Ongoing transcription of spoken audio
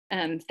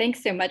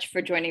Thanks so much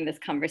for joining this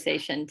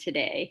conversation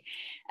today.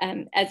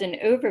 As an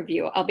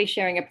overview, I'll be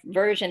sharing a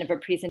version of a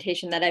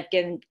presentation that I've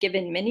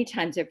given many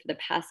times over the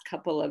past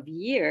couple of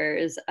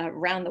years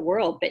around the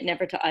world, but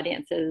never to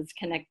audiences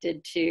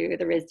connected to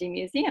the RISD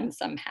Museum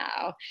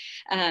somehow.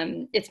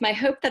 It's my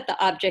hope that the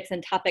objects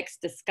and topics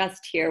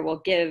discussed here will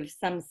give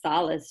some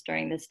solace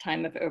during this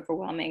time of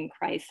overwhelming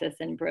crisis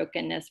and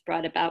brokenness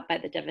brought about by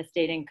the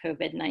devastating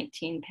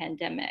COVID-19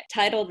 pandemic.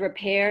 Titled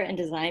Repair and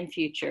Design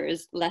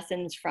Futures,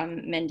 Lessons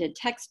from Mended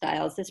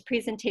Textiles, this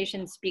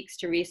presentation speaks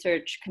to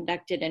research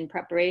conducted in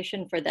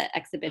preparation for the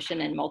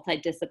exhibition and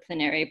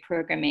multidisciplinary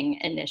programming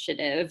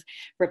initiative,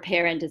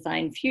 Repair and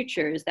Design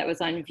Futures, that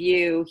was on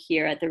view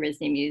here at the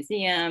RISD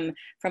Museum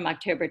from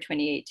October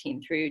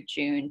 2018 through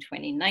June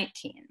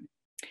 2019.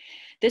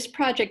 This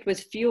project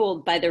was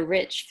fueled by the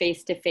rich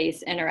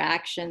face-to-face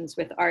interactions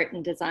with art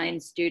and design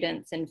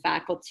students and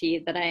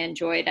faculty that I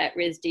enjoyed at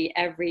RISD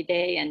every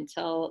day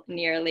until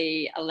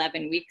nearly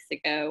 11 weeks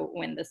ago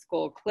when the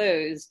school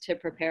closed to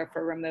prepare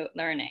for remote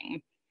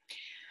learning.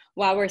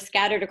 While we're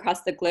scattered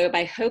across the globe,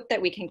 I hope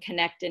that we can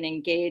connect and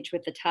engage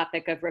with the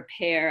topic of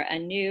repair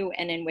anew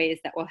and in ways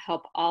that will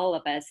help all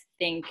of us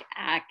think,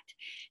 act,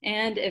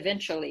 and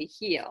eventually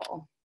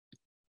heal.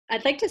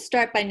 I'd like to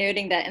start by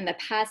noting that in the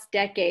past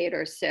decade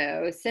or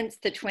so, since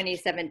the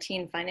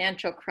 2017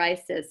 financial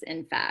crisis,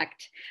 in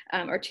fact,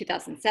 or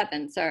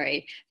 2007,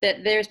 sorry,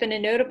 that there's been a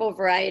notable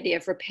variety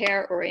of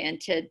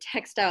repair-oriented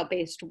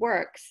textile-based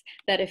works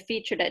that have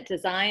featured at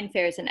design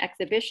fairs and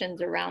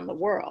exhibitions around the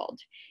world.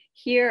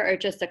 Here are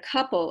just a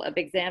couple of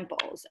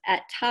examples.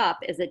 At top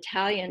is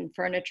Italian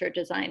furniture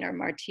designer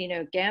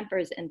Martino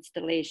Gamper's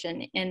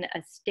installation In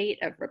a State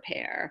of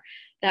Repair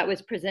that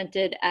was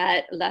presented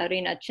at La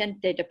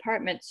Rinascente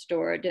department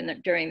store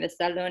during the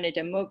Salone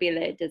del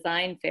Mobile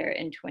design fair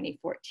in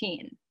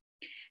 2014.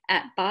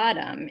 At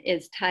bottom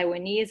is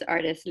Taiwanese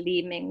artist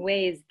Li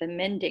Mingwei's The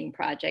Mending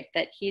Project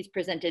that he's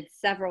presented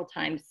several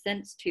times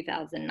since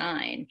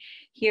 2009,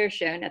 here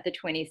shown at the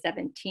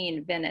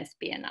 2017 Venice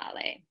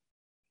Biennale.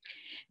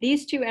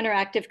 These two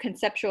interactive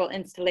conceptual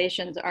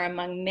installations are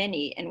among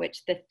many in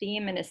which the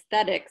theme and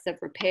aesthetics of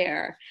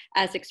repair,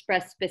 as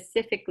expressed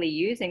specifically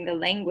using the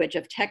language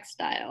of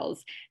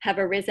textiles, have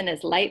arisen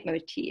as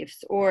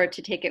leitmotifs, or to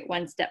take it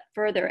one step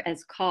further,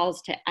 as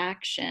calls to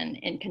action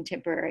in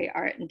contemporary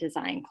art and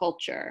design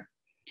culture.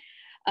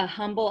 A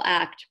humble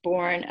act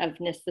born of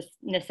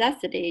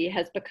necessity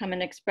has become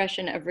an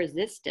expression of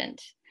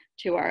resistance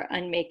to our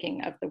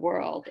unmaking of the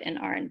world and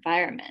our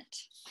environment.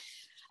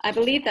 I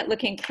believe that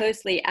looking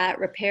closely at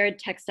repaired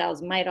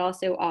textiles might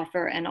also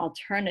offer an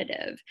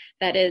alternative,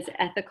 that is,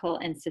 ethical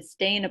and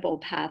sustainable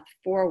path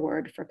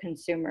forward for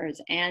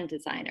consumers and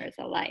designers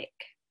alike.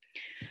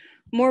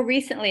 More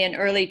recently, in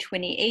early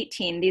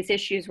 2018, these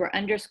issues were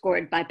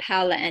underscored by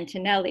Paola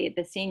Antonelli,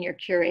 the senior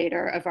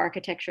curator of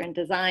architecture and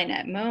design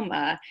at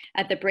MoMA,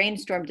 at the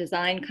Brainstorm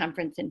Design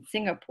Conference in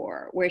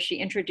Singapore, where she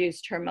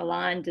introduced her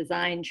Milan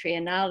Design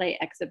Triennale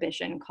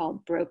exhibition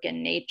called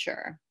Broken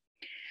Nature.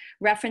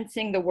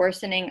 Referencing the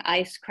worsening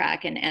ice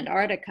crack in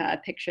Antarctica,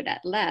 pictured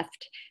at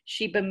left,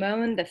 she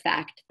bemoaned the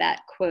fact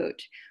that,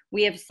 quote,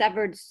 "We have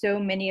severed so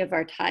many of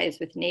our ties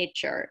with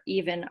nature,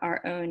 even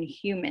our own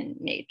human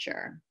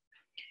nature."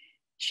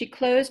 She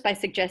closed by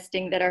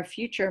suggesting that our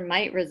future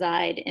might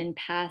reside in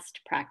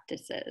past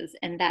practices,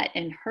 and that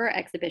in her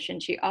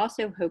exhibition, she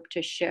also hoped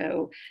to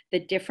show the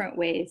different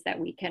ways that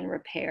we can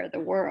repair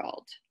the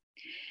world.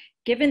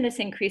 Given this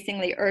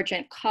increasingly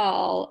urgent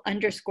call,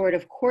 underscored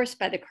of course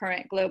by the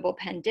current global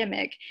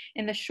pandemic,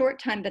 in the short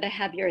time that I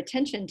have your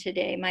attention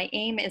today, my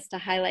aim is to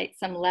highlight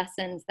some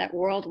lessons that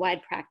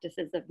worldwide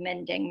practices of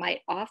mending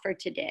might offer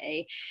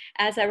today,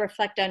 as I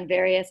reflect on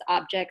various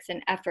objects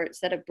and efforts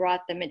that have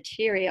brought the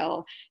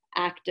material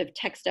act of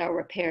textile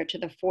repair to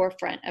the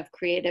forefront of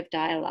creative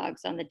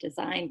dialogues on the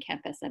design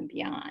campus and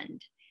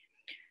beyond.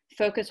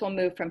 Focus will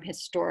move from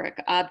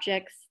historic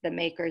objects, the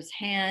maker's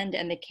hand,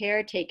 and the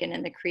care taken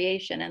in the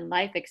creation and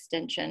life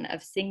extension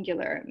of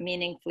singular,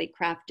 meaningfully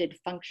crafted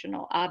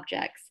functional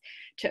objects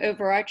to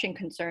overarching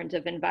concerns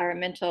of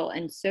environmental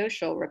and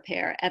social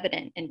repair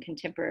evident in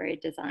contemporary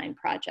design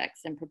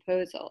projects and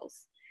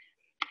proposals.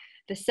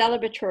 The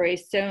celebratory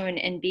sewn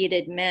and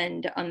beaded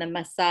mend on the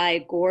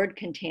Maasai gourd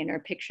container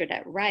pictured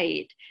at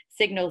right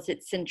signals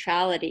its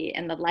centrality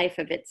in the life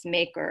of its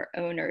maker,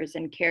 owners,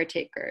 and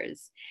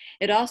caretakers.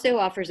 It also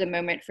offers a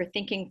moment for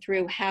thinking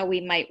through how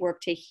we might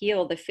work to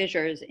heal the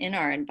fissures in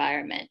our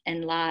environment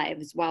and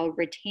lives while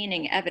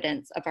retaining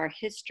evidence of our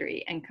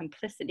history and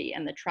complicity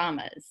in the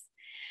traumas.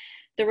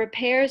 The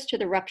repairs to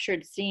the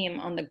ruptured seam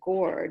on the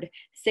gourd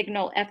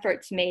signal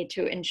efforts made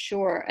to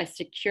ensure a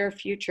secure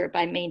future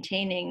by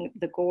maintaining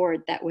the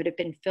gourd that would have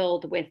been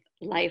filled with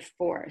life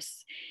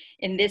force.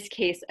 In this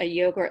case, a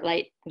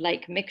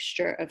yogurt-like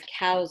mixture of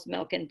cow's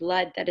milk and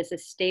blood that is a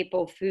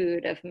staple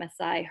food of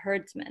Maasai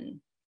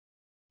herdsmen.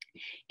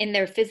 In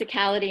their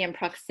physicality and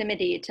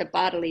proximity to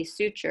bodily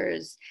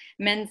sutures,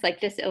 mends like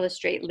this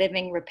illustrate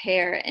living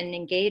repair and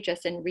engage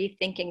us in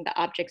rethinking the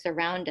objects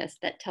around us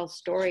that tell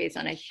stories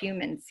on a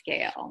human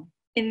scale.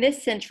 In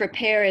this sense,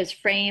 repair is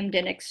framed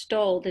and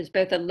extolled as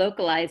both a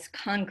localized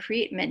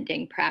concrete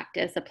mending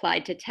practice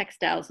applied to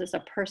textiles as a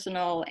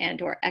personal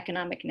and/or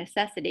economic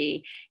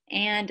necessity,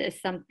 and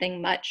as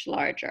something much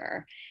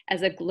larger,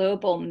 as a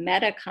global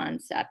meta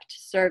concept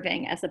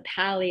serving as a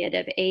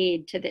palliative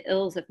aid to the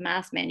ills of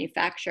mass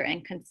manufacture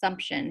and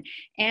consumption,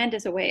 and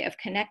as a way of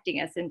connecting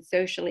us in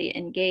socially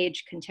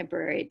engaged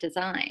contemporary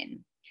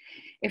design.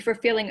 If we're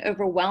feeling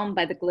overwhelmed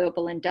by the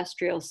global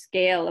industrial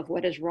scale of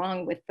what is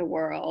wrong with the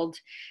world,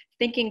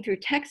 thinking through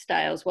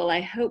textiles will,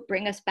 I hope,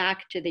 bring us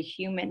back to the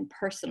human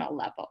personal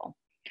level.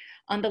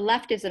 On the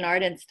left is an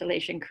art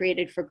installation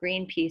created for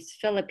Greenpeace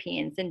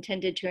Philippines,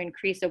 intended to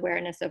increase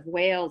awareness of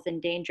whales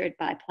endangered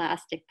by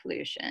plastic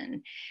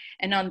pollution.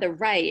 And on the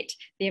right,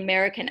 the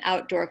American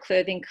outdoor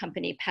clothing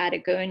company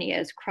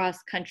Patagonia's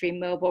cross-country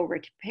mobile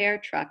repair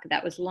truck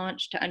that was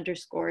launched to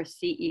underscore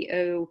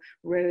CEO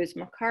Rose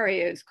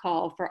Macario's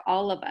call for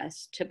all of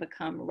us to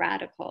become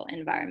radical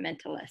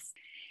environmentalists.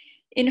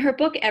 In her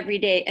book,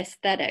 Everyday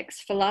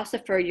Aesthetics,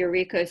 philosopher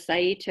Yuriko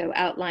Saito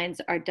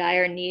outlines our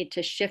dire need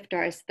to shift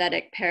our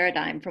aesthetic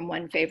paradigm from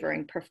one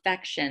favoring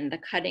perfection, the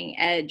cutting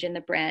edge, and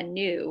the brand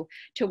new,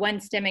 to one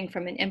stemming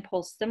from an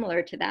impulse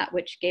similar to that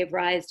which gave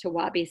rise to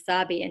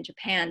wabi-sabi in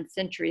Japan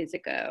centuries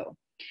ago.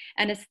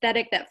 An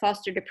aesthetic that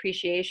fostered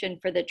appreciation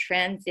for the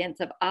transience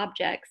of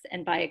objects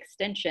and, by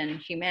extension,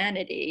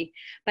 humanity,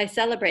 by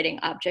celebrating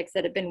objects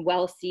that have been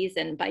well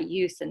seasoned by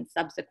use and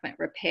subsequent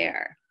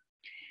repair.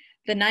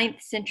 The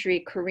 9th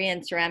century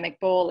Korean ceramic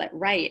bowl at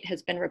right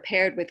has been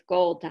repaired with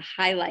gold to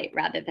highlight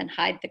rather than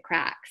hide the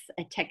cracks,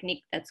 a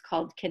technique that's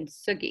called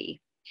kintsugi.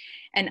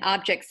 And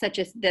objects such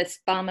as this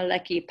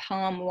Bamaleki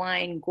palm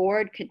wine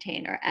gourd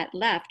container at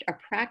left are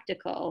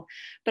practical,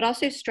 but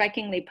also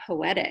strikingly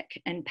poetic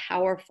and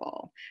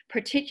powerful,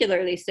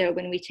 particularly so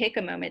when we take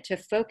a moment to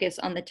focus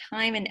on the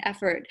time and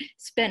effort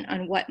spent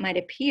on what might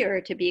appear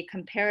to be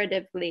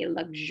comparatively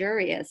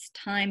luxurious,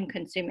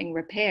 time-consuming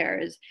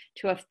repairs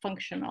to a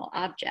functional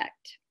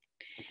object.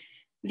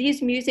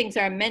 These musings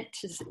are meant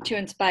to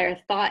inspire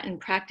thought and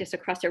practice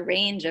across a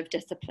range of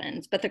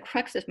disciplines, but the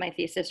crux of my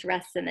thesis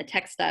rests in the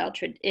textile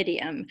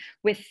idiom,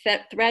 with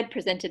thread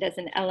presented as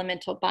an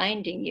elemental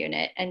binding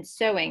unit and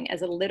sewing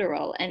as a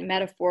literal and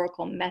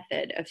metaphorical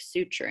method of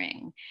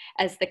suturing,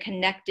 as the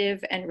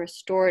connective and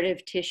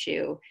restorative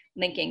tissue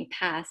linking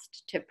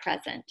past to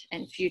present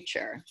and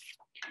future.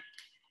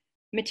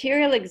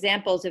 Material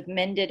examples of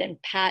mended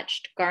and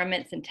patched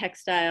garments and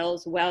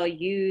textiles,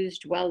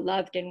 well-used,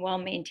 well-loved, and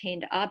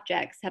well-maintained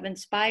objects have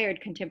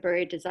inspired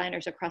contemporary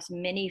designers across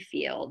many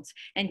fields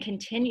and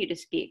continue to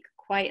speak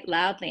quite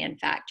loudly, in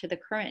fact, to the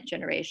current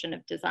generation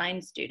of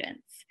design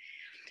students.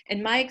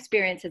 In my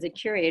experience as a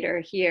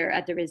curator here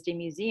at the RISD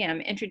Museum,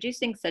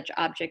 introducing such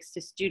objects to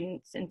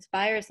students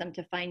inspires them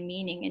to find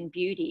meaning and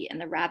beauty in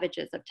the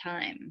ravages of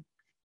time.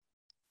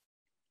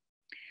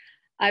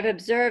 I've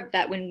observed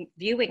that when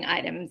viewing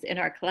items in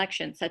our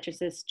collection, such as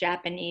this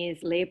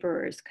Japanese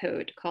laborer's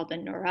coat called a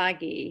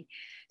Noragi,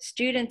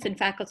 students and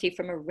faculty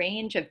from a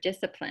range of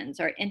disciplines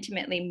are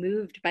intimately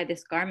moved by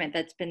this garment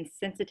that's been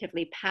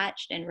sensitively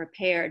patched and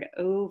repaired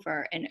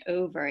over and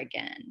over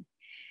again.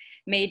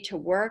 Made to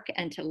work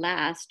and to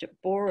last,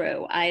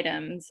 boro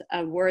items,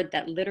 a word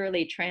that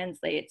literally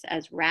translates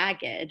as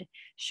ragged,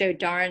 show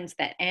darns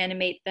that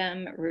animate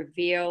them,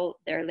 reveal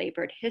their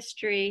labored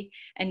history,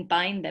 and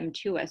bind them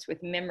to us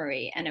with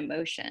memory and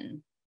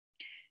emotion.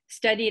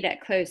 Studied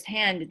at close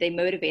hand, they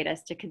motivate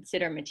us to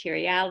consider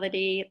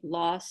materiality,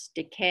 loss,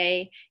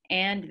 decay,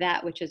 and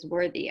that which is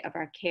worthy of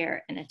our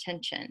care and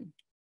attention.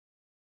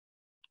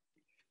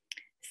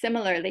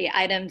 Similarly,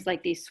 items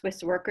like these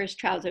Swiss workers'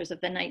 trousers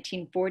of the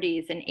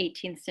 1940s and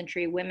 18th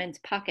century women's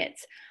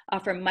pockets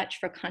offer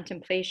much for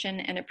contemplation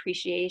and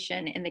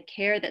appreciation in the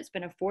care that's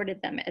been afforded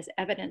them, as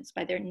evidenced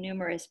by their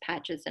numerous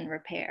patches and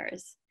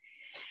repairs.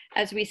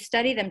 As we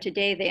study them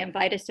today, they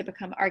invite us to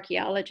become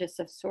archaeologists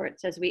of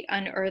sorts as we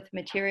unearth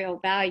material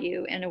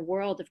value in a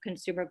world of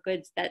consumer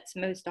goods that's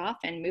most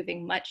often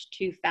moving much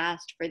too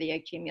fast for the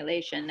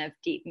accumulation of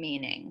deep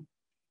meaning.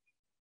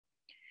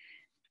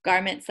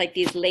 Garments like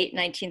these late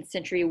 19th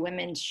century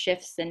women's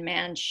shifts and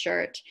man's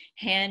shirt,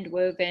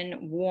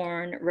 hand-woven,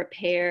 worn,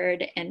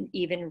 repaired, and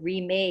even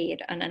remade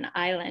on an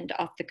island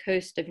off the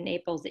coast of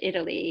Naples,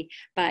 Italy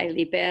by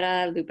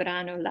Libera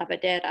Lubrano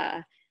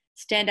Lavadera,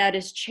 stand out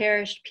as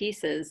cherished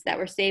pieces that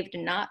were saved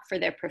not for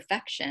their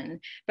perfection,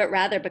 but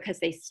rather because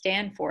they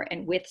stand for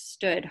and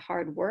withstood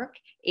hard work,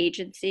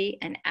 agency,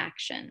 and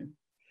action.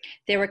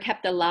 They were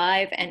kept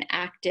alive and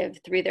active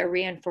through their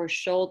reinforced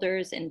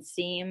shoulders and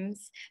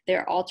seams,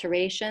 their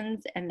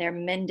alterations, and their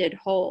mended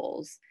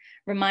holes,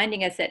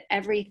 reminding us that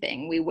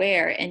everything we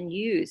wear and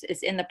use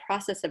is in the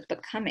process of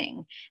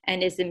becoming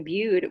and is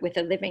imbued with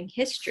a living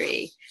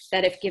history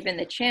that, if given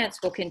the chance,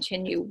 will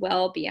continue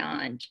well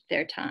beyond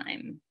their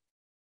time.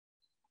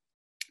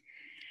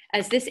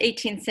 As this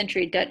 18th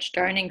century Dutch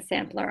darning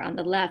sampler on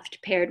the left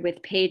paired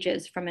with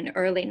pages from an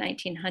early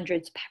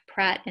 1900s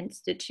Pratt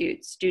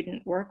Institute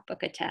student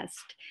workbook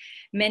attest,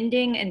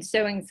 mending and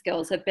sewing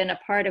skills have been a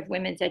part of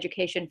women's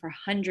education for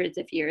hundreds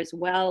of years,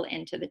 well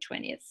into the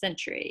 20th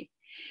century.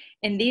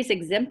 In these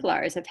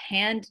exemplars of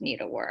hand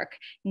needlework,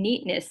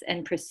 neatness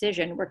and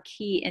precision were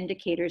key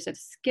indicators of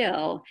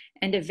skill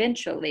and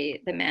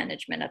eventually the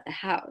management of the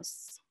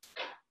house.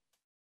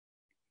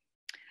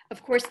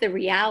 Of course, the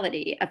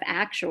reality of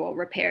actual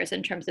repairs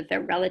in terms of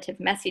their relative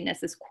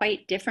messiness is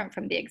quite different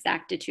from the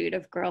exactitude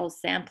of girls'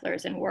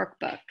 samplers and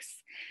workbooks.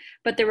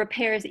 But the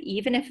repairs,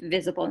 even if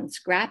visible and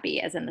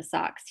scrappy, as in the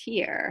socks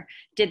here,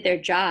 did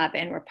their job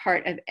and were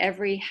part of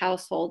every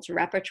household's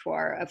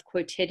repertoire of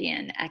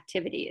quotidian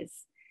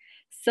activities.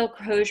 Silk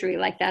hosiery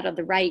like that on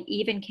the right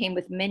even came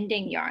with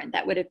mending yarn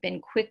that would have been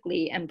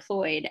quickly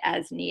employed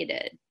as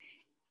needed.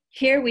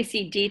 Here we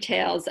see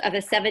details of a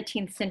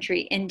 17th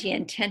century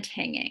Indian tent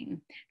hanging.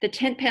 The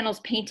tent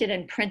panels painted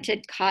and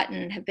printed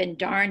cotton have been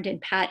darned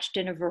and patched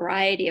in a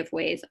variety of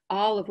ways,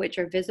 all of which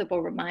are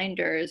visible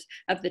reminders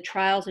of the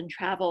trials and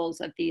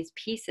travels of these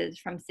pieces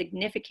from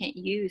significant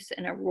use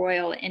in a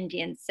royal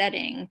Indian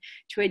setting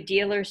to a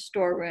dealer's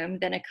storeroom,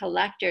 then a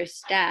collector's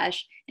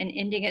stash, and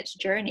ending its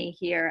journey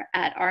here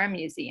at our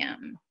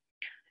museum.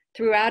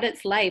 Throughout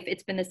its life,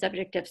 it's been the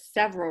subject of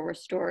several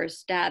restorers'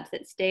 stabs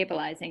at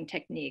stabilizing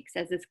techniques,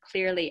 as is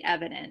clearly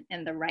evident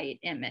in the right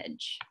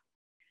image.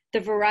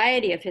 The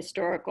variety of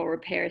historical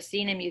repairs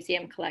seen in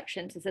museum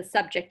collections is a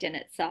subject in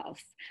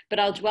itself, but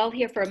I'll dwell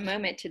here for a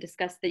moment to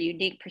discuss the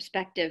unique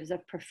perspectives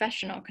of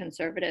professional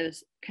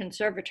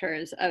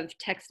conservators of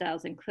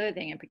textiles and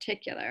clothing in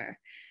particular.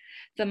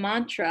 The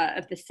mantra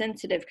of the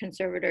sensitive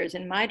conservators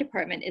in my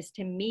department is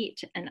to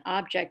meet an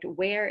object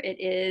where it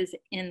is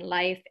in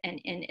life and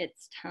in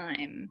its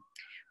time.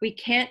 We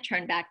can't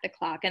turn back the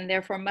clock and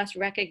therefore must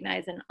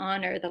recognize and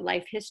honor the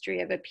life history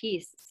of a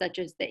piece such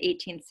as the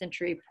 18th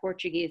century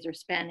Portuguese or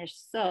Spanish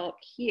silk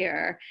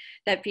here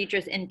that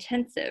features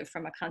intensive,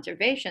 from a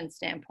conservation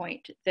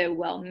standpoint, though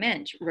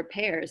well-meant,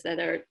 repairs that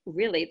are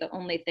really the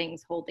only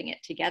things holding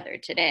it together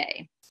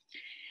today.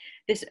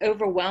 This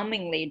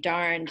overwhelmingly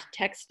darned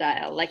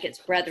textile, like its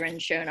brethren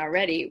shown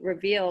already,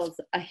 reveals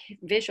a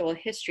visual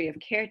history of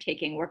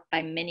caretaking work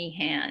by many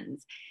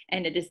hands,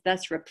 and it is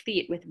thus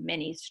replete with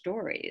many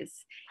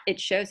stories. It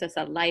shows us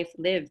a life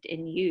lived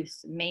in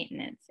use,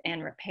 maintenance,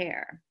 and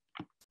repair.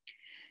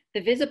 The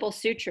visible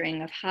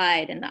suturing of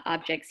hide in the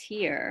objects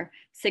here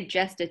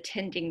suggest a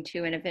tending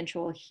to an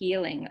eventual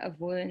healing of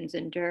wounds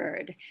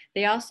endured.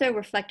 They also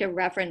reflect a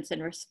reverence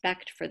and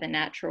respect for the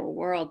natural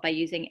world by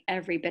using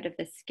every bit of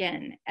the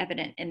skin,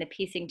 evident in the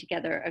piecing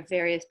together of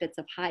various bits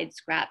of hide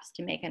scraps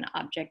to make an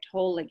object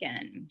whole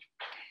again.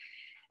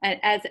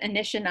 As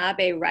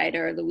Anishinaabe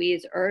writer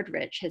Louise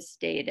Erdrich has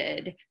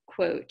stated,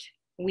 quote,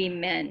 "We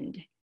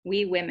mend,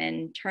 we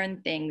women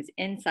turn things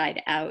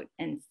inside out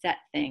and set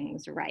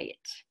things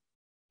right."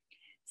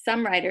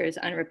 Some writers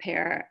on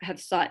repair have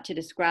sought to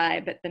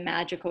describe the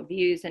magical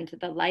views into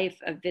the life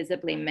of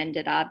visibly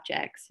mended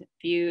objects,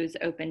 views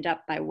opened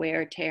up by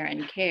wear, tear,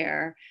 and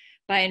care,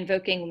 by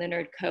invoking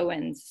Leonard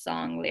Cohen's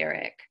song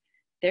lyric,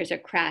 "There's a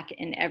crack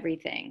in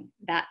everything,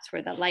 that's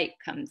where the light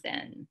comes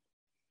in."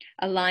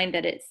 A line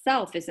that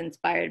itself is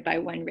inspired by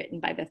one written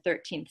by the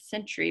 13th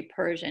century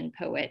Persian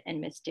poet and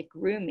mystic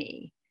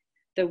Rumi,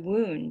 "The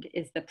wound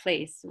is the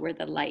place where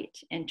the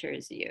light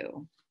enters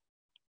you."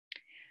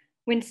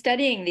 When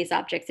studying these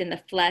objects in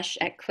the flesh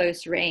at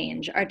close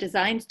range, our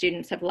design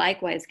students have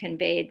likewise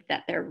conveyed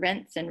that their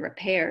rents and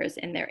repairs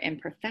in their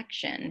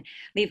imperfection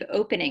leave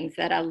openings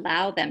that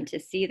allow them to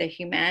see the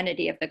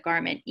humanity of the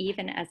garment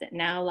even as it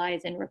now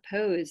lies in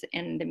repose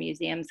in the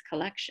museum's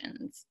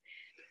collections.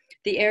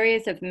 The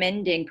areas of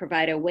mending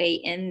provide a way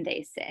in,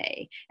 they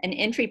say, an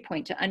entry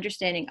point to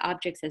understanding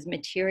objects as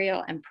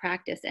material and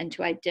practice, and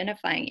to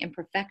identifying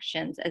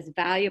imperfections as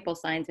valuable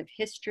signs of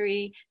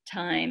history,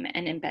 time,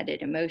 and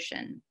embedded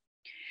emotion.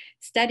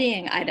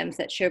 Studying items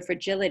that show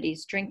fragility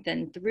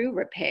strengthened through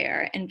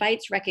repair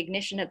invites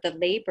recognition of the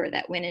labor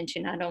that went into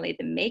not only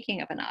the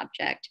making of an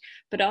object,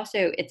 but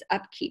also its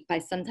upkeep by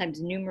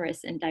sometimes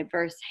numerous and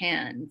diverse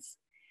hands.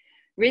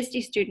 RISD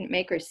student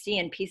makers see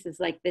in pieces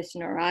like this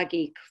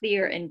Noragi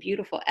clear and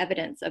beautiful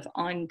evidence of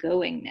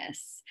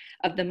ongoingness,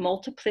 of the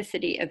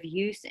multiplicity of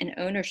use and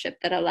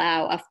ownership that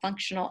allow a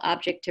functional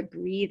object to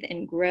breathe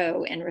and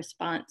grow in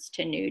response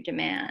to new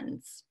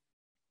demands.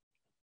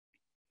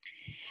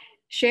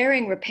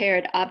 Sharing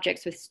repaired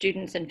objects with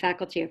students and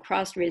faculty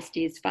across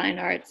RISD's fine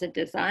arts and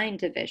design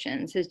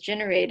divisions has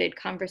generated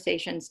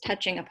conversations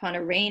touching upon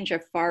a range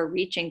of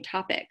far-reaching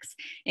topics,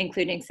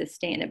 including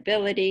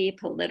sustainability,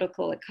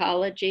 political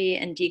ecology,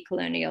 and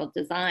decolonial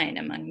design,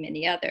 among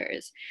many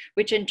others,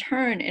 which in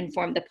turn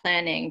informed the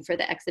planning for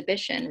the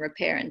exhibition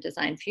Repair and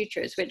Design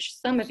Futures, which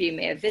some of you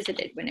may have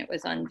visited when it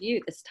was on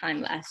view this time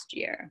last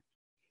year.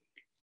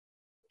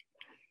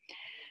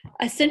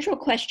 A central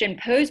question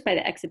posed by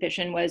the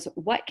exhibition was,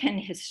 what can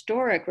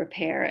historic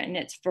repair and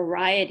its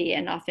variety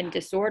and often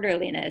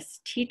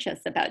disorderliness teach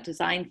us about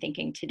design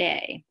thinking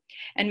today?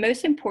 And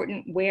most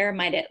important, where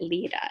might it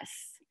lead us?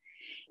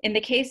 In the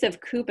case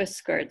of Kuba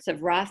skirts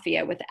of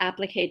raffia with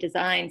applique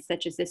designs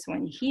such as this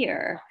one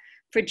here,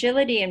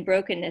 fragility and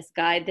brokenness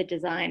guide the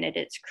design at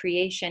its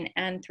creation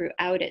and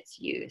throughout its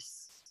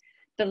use.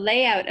 The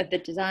layout of the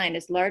design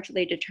is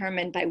largely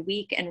determined by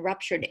weak and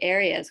ruptured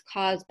areas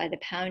caused by the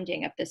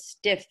pounding of the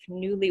stiff,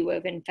 newly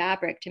woven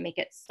fabric to make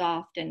it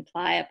soft and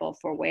pliable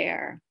for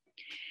wear.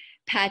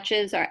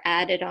 Patches are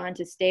added on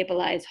to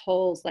stabilize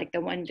holes like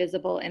the one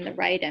visible in the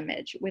right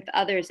image, with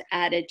others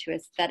added to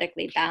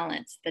aesthetically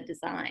balance the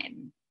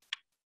design.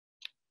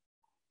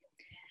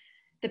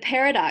 The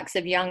paradox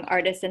of young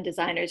artists and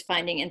designers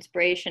finding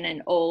inspiration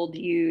in old,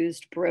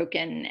 used,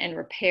 broken, and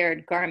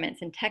repaired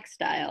garments and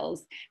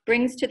textiles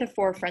brings to the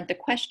forefront the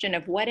question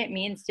of what it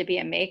means to be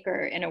a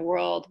maker in a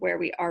world where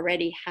we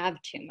already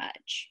have too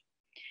much.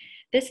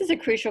 This is a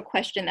crucial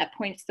question that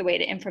points the way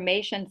to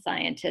information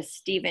scientist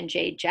Stephen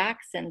J.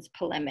 Jackson's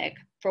polemic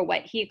for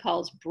what he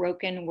calls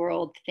broken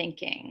world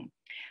thinking,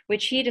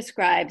 which he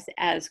describes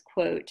as,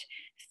 quote,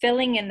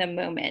 filling in the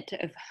moment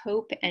of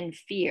hope and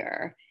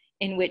fear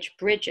in which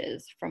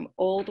bridges from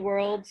old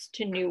worlds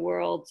to new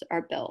worlds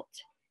are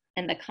built,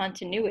 and the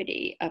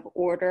continuity of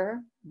order,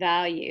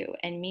 value,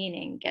 and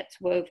meaning gets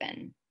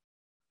woven.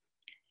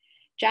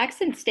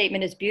 Jackson's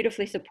statement is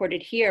beautifully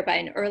supported here by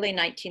an early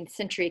 19th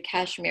century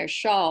cashmere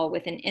shawl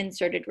with an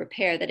inserted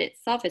repair that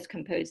itself is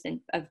composed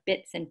of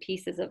bits and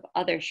pieces of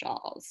other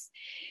shawls.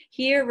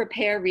 Here,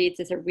 repair reads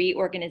as a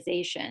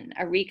reorganization,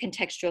 a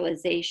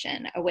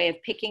recontextualization, a way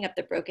of picking up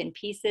the broken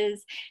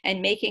pieces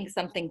and making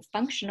something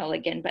functional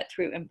again, but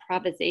through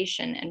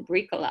improvisation and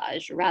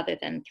bricolage rather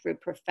than through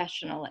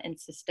professional and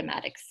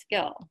systematic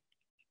skill.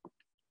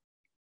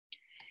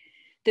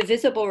 The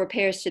visible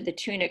repairs to the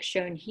tunic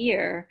shown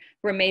here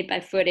were made by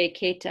Fure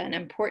Keita, an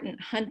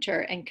important hunter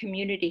and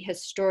community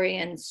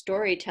historian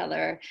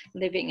storyteller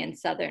living in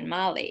southern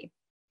Mali.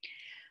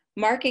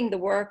 Marking the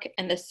work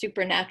and the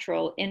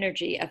supernatural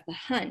energy of the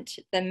hunt,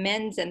 the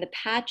mends and the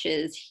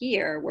patches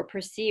here were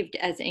perceived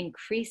as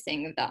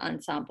increasing the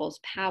ensemble's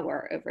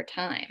power over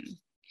time.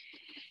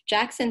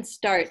 Jackson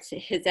starts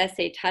his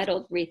essay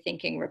titled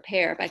Rethinking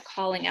Repair by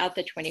calling out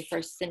the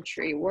 21st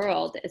century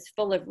world as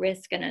full of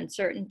risk and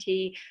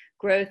uncertainty,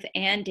 growth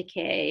and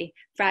decay,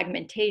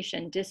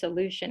 fragmentation,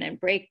 dissolution, and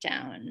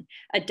breakdown.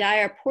 A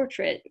dire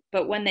portrait,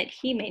 but one that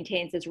he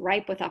maintains is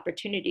ripe with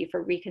opportunity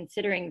for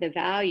reconsidering the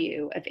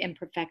value of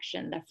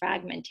imperfection, the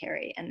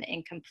fragmentary, and the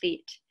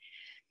incomplete.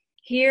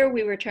 Here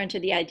we return to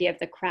the idea of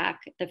the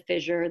crack, the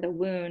fissure, the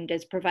wound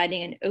as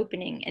providing an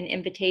opening, an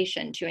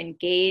invitation to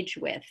engage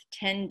with,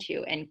 tend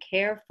to, and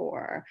care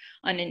for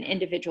on an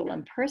individual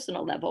and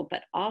personal level,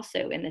 but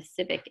also in the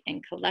civic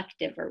and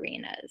collective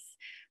arenas,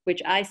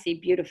 which I see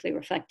beautifully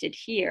reflected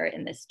here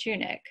in this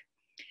tunic.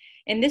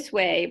 In this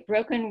way,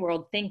 broken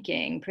world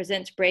thinking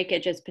presents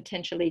breakage as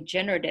potentially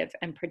generative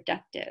and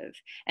productive,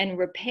 and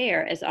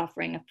repair as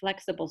offering a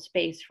flexible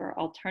space for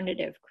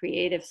alternative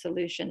creative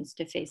solutions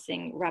to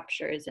facing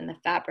ruptures in the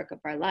fabric of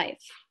our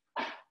life.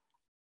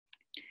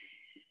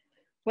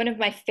 One of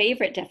my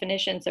favorite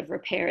definitions of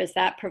repair is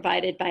that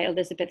provided by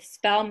Elizabeth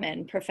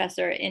Spellman,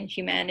 professor in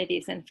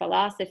humanities and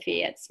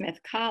philosophy at Smith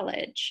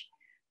College.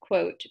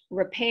 Quote,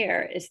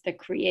 repair is the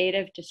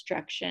creative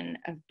destruction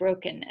of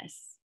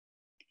brokenness.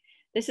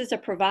 This is a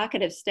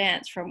provocative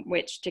stance from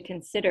which to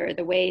consider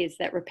the ways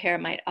that repair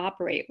might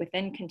operate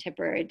within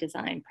contemporary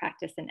design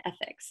practice and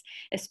ethics,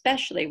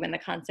 especially when the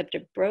concept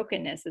of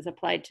brokenness is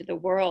applied to the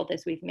world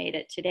as we've made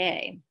it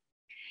today.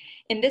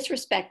 In this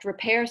respect,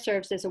 repair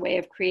serves as a way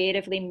of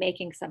creatively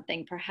making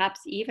something, perhaps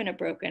even a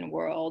broken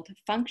world,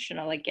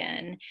 functional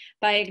again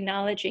by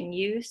acknowledging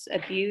use,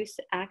 abuse,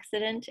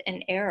 accident,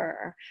 and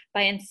error,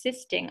 by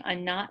insisting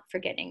on not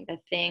forgetting the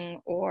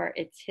thing or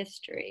its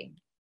history.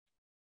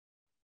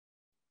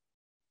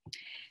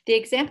 The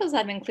examples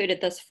I've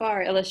included thus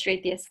far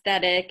illustrate the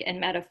aesthetic and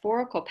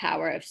metaphorical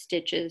power of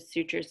stitches,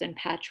 sutures, and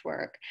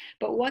patchwork.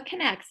 But what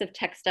can acts of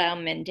textile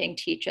mending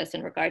teach us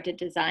in regard to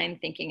design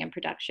thinking and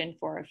production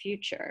for our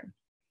future?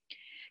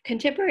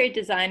 Contemporary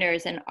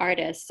designers and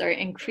artists are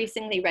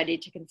increasingly ready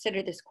to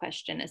consider this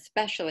question,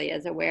 especially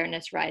as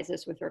awareness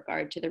rises with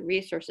regard to the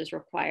resources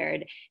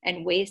required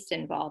and waste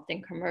involved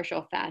in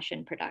commercial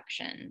fashion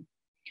production.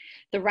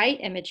 The right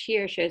image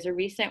here shows a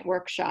recent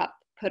workshop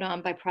put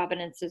on by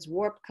Providence's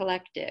Warp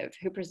Collective,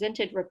 who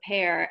presented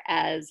repair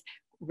as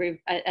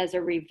a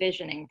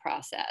revisioning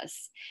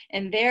process.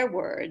 In their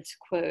words,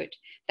 quote,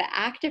 the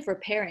act of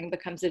repairing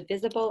becomes a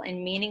visible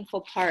and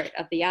meaningful part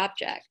of the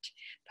object,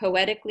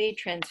 poetically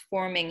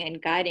transforming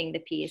and guiding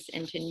the piece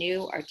into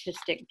new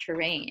artistic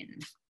terrain.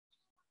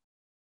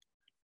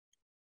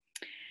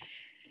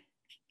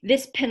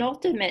 This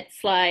penultimate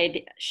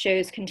slide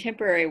shows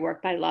contemporary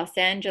work by Los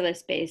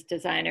Angeles-based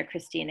designer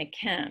Christina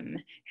Kim,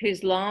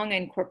 who's long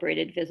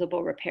incorporated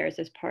visible repairs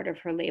as part of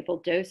her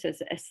label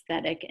Dosa's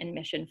aesthetic and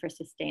mission for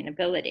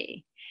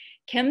sustainability.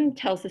 Kim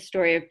tells the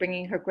story of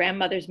bringing her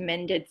grandmother's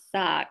mended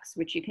socks,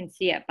 which you can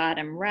see at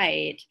bottom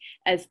right,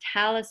 as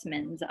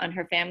talismans on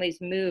her family's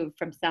move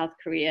from South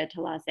Korea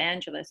to Los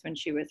Angeles when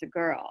she was a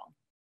girl.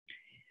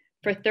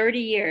 For 30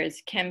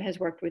 years, Kim has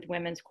worked with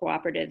women's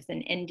cooperatives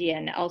in India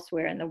and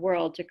elsewhere in the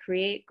world to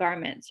create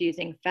garments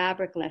using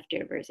fabric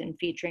leftovers and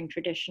featuring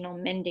traditional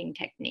mending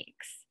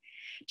techniques.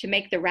 To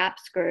make the wrap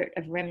skirt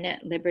of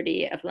remnant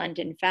Liberty of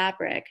London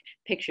fabric,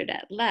 pictured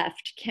at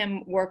left,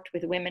 Kim worked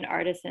with women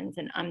artisans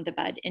in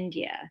Ahmedabad,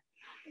 India.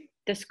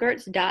 The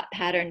skirt's dot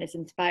pattern is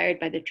inspired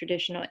by the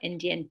traditional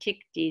Indian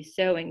tikti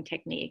sewing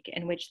technique,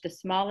 in which the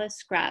smallest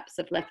scraps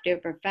of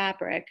leftover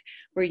fabric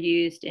were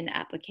used in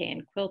applique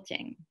and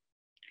quilting.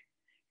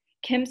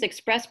 Kim's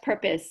express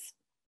purpose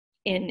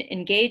in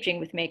engaging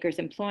with makers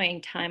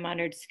employing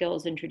time-honored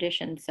skills and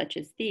traditions such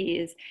as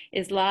these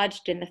is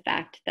lodged in the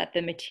fact that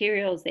the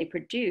materials they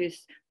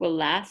produce will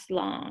last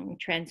long,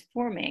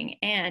 transforming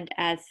and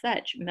as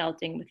such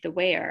melting with the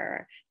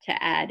wearer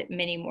to add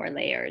many more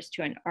layers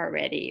to an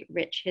already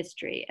rich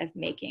history of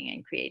making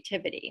and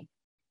creativity.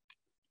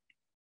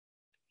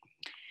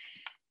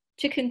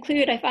 To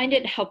conclude, I find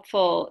it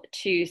helpful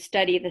to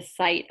study the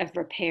site of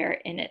repair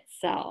in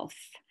itself,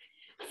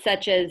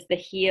 such as the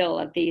heel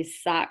of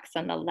these socks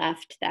on the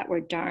left that were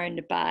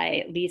darned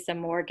by Lisa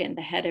Morgan,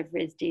 the head of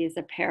RISD's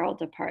apparel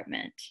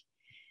department.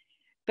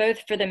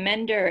 Both for the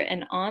mender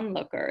and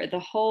onlooker, the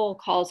whole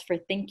calls for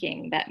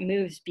thinking that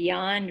moves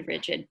beyond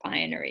rigid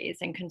binaries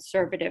and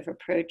conservative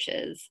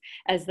approaches,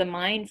 as the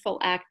mindful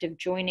act of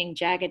joining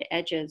jagged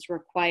edges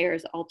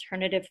requires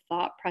alternative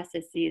thought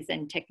processes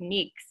and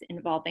techniques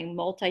involving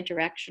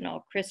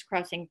multi-directional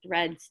crisscrossing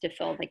threads to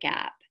fill the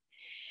gap.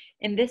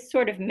 In this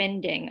sort of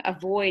mending, a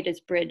void is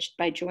bridged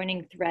by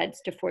joining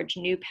threads to forge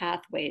new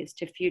pathways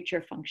to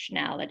future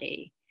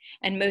functionality.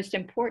 And most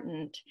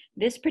important,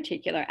 this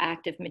particular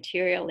act of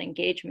material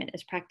engagement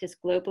is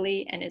practiced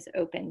globally and is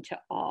open to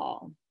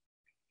all.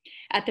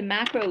 At the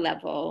macro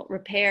level,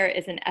 repair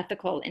is an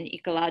ethical and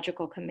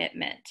ecological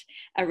commitment,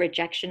 a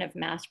rejection of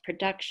mass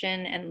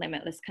production and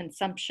limitless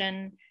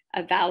consumption,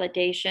 a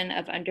validation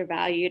of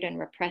undervalued and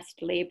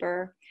repressed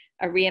labor,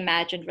 a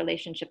reimagined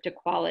relationship to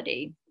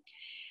quality.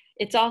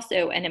 It's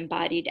also an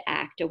embodied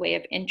act, a way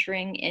of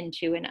entering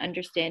into and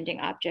understanding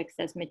objects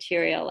as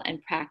material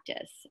and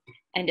practice,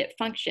 and it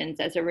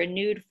functions as a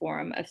renewed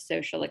form of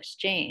social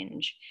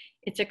exchange.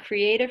 It's a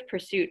creative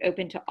pursuit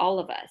open to all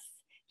of us.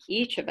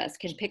 Each of us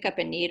can pick up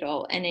a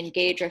needle and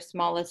engage our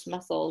smallest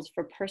muscles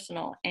for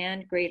personal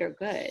and greater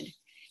good.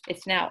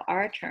 It's now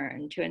our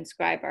turn to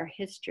inscribe our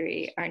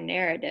history, our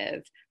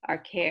narrative, our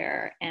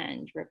care,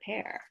 and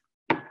repair.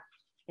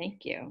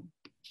 Thank you.